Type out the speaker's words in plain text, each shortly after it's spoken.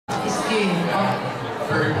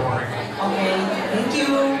Very boring. Okay, thank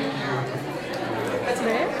you.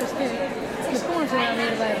 ¿Ves? Es como si una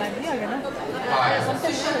mierda de partida, que no. Hi. Hay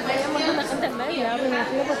un montón de gente en media, pero me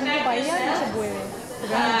pido por ejemplo para ella no se puede.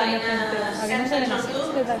 Porque hay un montón de gente. A que no se ve nada. Sí se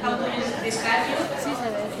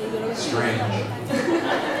ve, sí, yo lo veo. Strange. Very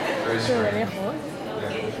Pero de strange. lejos.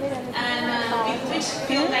 And with which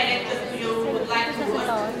film director do you would like to work?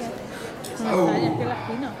 No me extraña, es que es la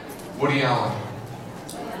esquina. Woody Allen.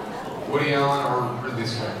 Woody Allen or Ridley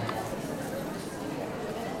Scott?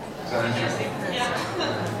 Is that interesting? Yeah.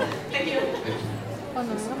 Thank you. Oh,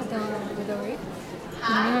 no, no tengo nada, me tengo que ir.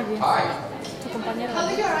 Ven aquí. Hi. Tu compañero. How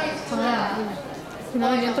do you arrive to Ah, dime. Si no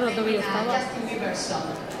venía otro rato que yo estaba. Justin Bieber song?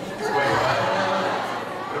 Wait,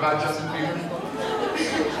 what about Justin Bieber?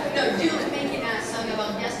 No, you making a song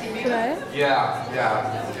about Justin ¿Pero Bieber.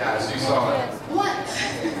 Yeah, so you saw it. What?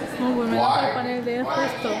 No, pues me da para el panel de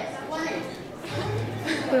esto. Why?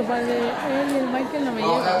 Pero para el de él y el Michael no me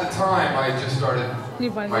Well, llega. at the time, I had just started Ni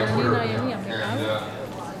para el my de Twitter Nina y el account, mío, me and cago.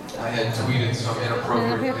 I had tweeted some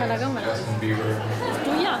inappropriate Deja la things to cámara. Justin Bieber,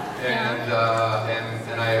 ¿Tuya?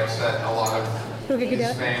 and I upset a lot of Pero que quería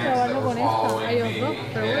his fans that grabarlo were con esta, following ellos me, dos,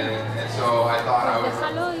 pero bueno. and so I thought I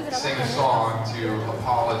Déjalo y would sing a grabamos. song to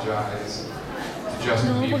apologize to Justin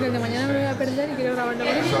No, Bieber. porque el de mañana me voy a perder y quiero grabarlo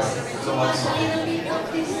con So, ellos. it's a love song.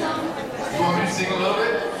 You want me to sing a little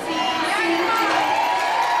bit?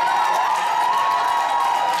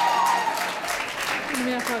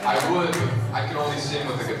 Mira, fue I acá. would, but I can only sing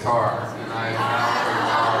with a guitar, and I'm not a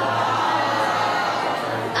guitar.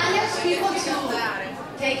 I asked people to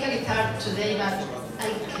take a guitar today, but I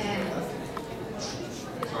can't.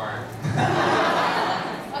 Sorry.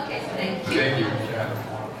 Okay, thank you. Thank you. Yeah.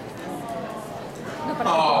 No, para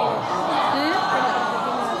Oh,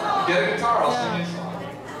 ¿Eh? get a guitar, I'll sing Yeah. you a song.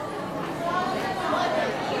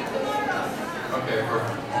 Okay,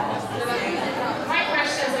 perfect. My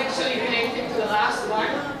question is actually related to the last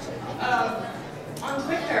one. On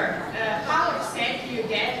Twitter, how upset do you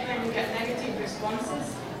get when you get negative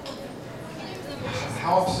responses?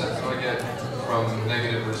 How upset do I get from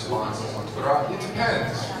negative responses on Twitter? It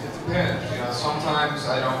depends. It depends. You know, sometimes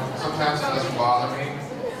I don't. Sometimes it doesn't bother me.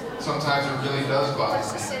 Sometimes it really does bother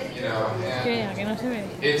me. You know, ¿Qué? and ¿A que no se ve?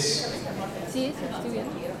 it's. Sí, sí, estoy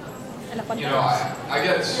viendo. En la You know, pantalla. I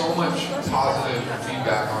get so much positive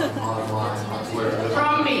feedback online on Twitter.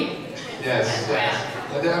 From me. Yes, yes.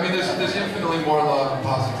 I mean, there's infinitely more love and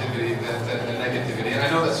positivity than the negativity. And I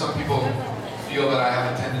know that some people feel that I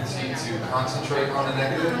have a tendency to concentrate on the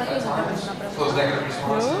negative at times, those negative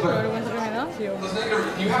responses. Yo, la But vergüenza que me da, sí. those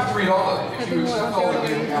negative, you have to read all of it. If you accept all of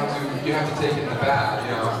it, you have to take it in the bad.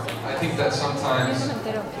 You know, I think that sometimes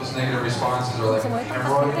those negative responses are like Como an hay tanta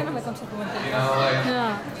gente, no hemorrhoid. me consigo You entender. know, like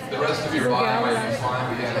Ya. the rest of your body might be fine,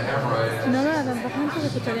 but you have a hemorrhoid. Si no hablara tanta gente, se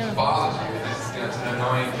escucharía It mejor. bothers you. It's an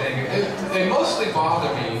annoying thing. They mostly bother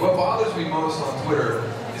me. What bothers me most on Twitter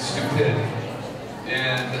is stupidity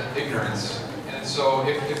and ignorance. And so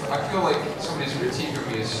if I feel like somebody's critiquing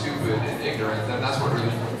me as stupid and ignorant, then that's what really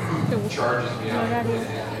charges me up and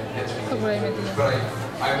gets me. But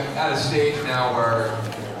I'm at a stage now where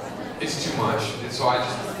it's too much, and so I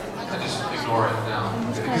just ignore it now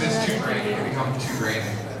because it's too draining. It becomes too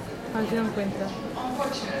draining. A ver si lo encuentra.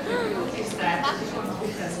 Unfortunately, we noticed that you don't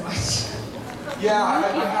tweet as much. Yeah,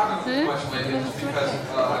 I haven't much lately just because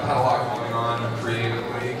I've had a lot going on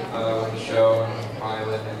creatively with the show and the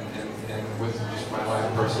pilot and with just my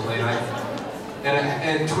life personally.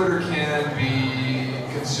 And Twitter can be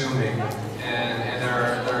consuming, and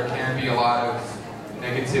there can be a lot of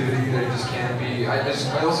negativity. There just can be.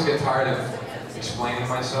 I also get tired of explaining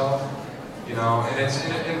myself, you know. And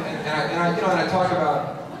I talk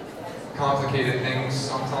about complicated things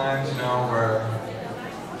sometimes, you know, where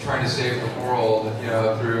I'm trying to save the world, you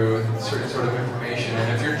know, through certain sort of information.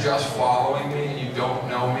 And if you're just following me and you don't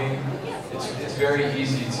know me, it's very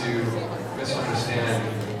easy to misunderstand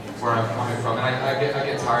where I'm coming from. And I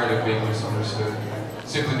get tired of being misunderstood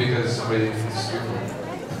simply because somebody is stupid.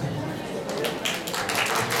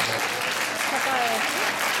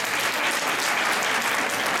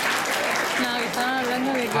 Nada, que estaban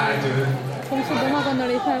hablando de Hi, que dude. cómo se toma cuando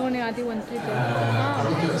le dices algo negativo en Twitter. I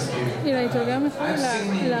want to ask you. Y le ha dicho que mejor I've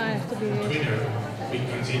seen la on estupidez. Twitter, we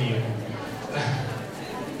continue.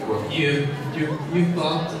 You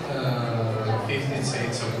thought 50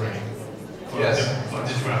 Shades of Grey for Yes. for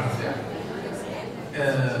the drama.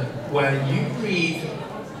 Yeah. When you read,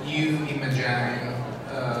 you imagine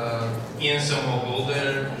Ian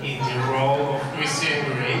Somerhalder in the role of Christian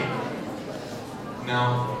Grey.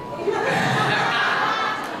 No.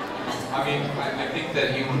 I mean, I think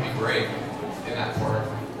that he would be great in that part.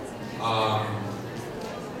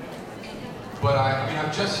 but I mean,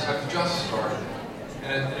 I've just started,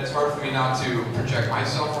 and it's hard for me not to project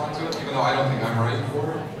myself onto it, even though I don't think I'm right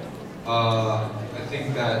for it. I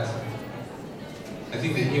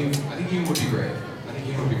think Hume would be great. I think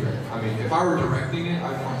Hume would be great. I mean, if I were directing it,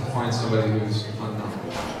 I'd want to find somebody who's unknown,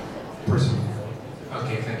 personally.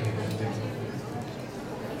 Okay, thank you.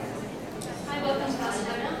 Hi, welcome to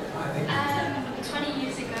Barcelona. 20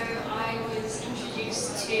 years ago, I was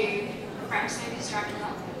introduced to Bram Stoker's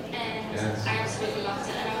Dracula, and Yes. I absolutely loved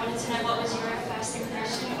it. And I wanted to know, what was your first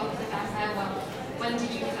impression of the vampire world? When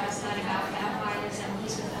did you first learn about vampires and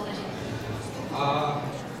his mythology?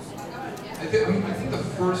 I think the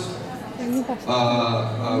first El año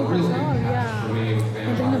pasado, real impact for me with no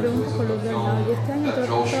tengo vampires preguntas was por a los dos lados. Y este film año that Joel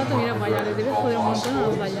todo te viene Schumacher para allá, le directed debes joder un called montón a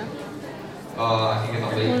los de allá. I think in the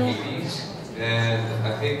late 80s, and I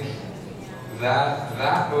think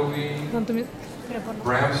that movie,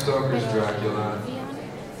 Bram Stoker's Dracula,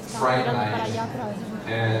 Fright Night,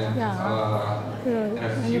 and a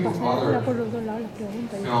few other films from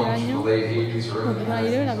the late 80s or early 90s,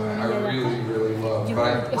 I really loved.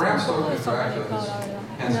 But Bram Stoker's Dracula is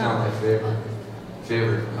hands down my favorite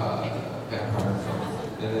vampire film.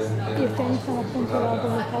 Y este año estamos controlados por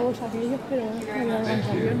los pavos aquellos, pero no había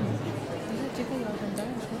organización.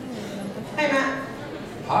 Hey Matt.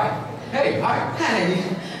 Hi. Hey, hi. Hey.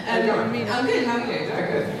 How you doing? I'm good, how are you?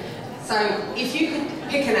 Yeah, good. So, if you could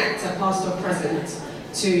pick an actor, past or present,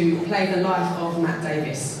 to play the life of Matt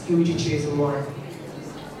Davis, who would you choose and why?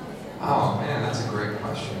 Oh man, that's a great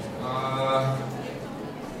question.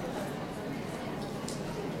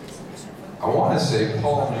 I want to say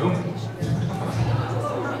Paul Newman.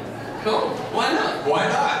 Cool. Why not? Why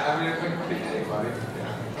not? I mean, if I could pick anybody.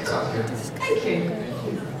 Yeah, that sounds good. Thank you.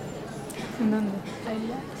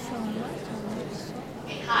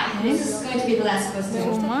 Hi, this is going to be the last question.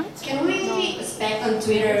 Can we expect on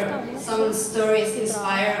Twitter some stories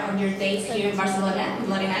inspired on your dates here in Barcelona,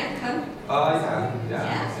 Bloody Night? Come?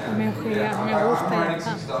 Yeah. Me gusta I'm writing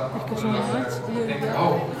some stuff. Es que son I much. think,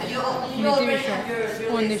 You already have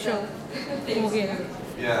your O en the list show, of como things. quieras.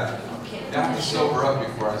 yeah. Okay. You have to sober up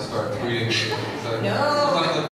before I start tweeting. So, No.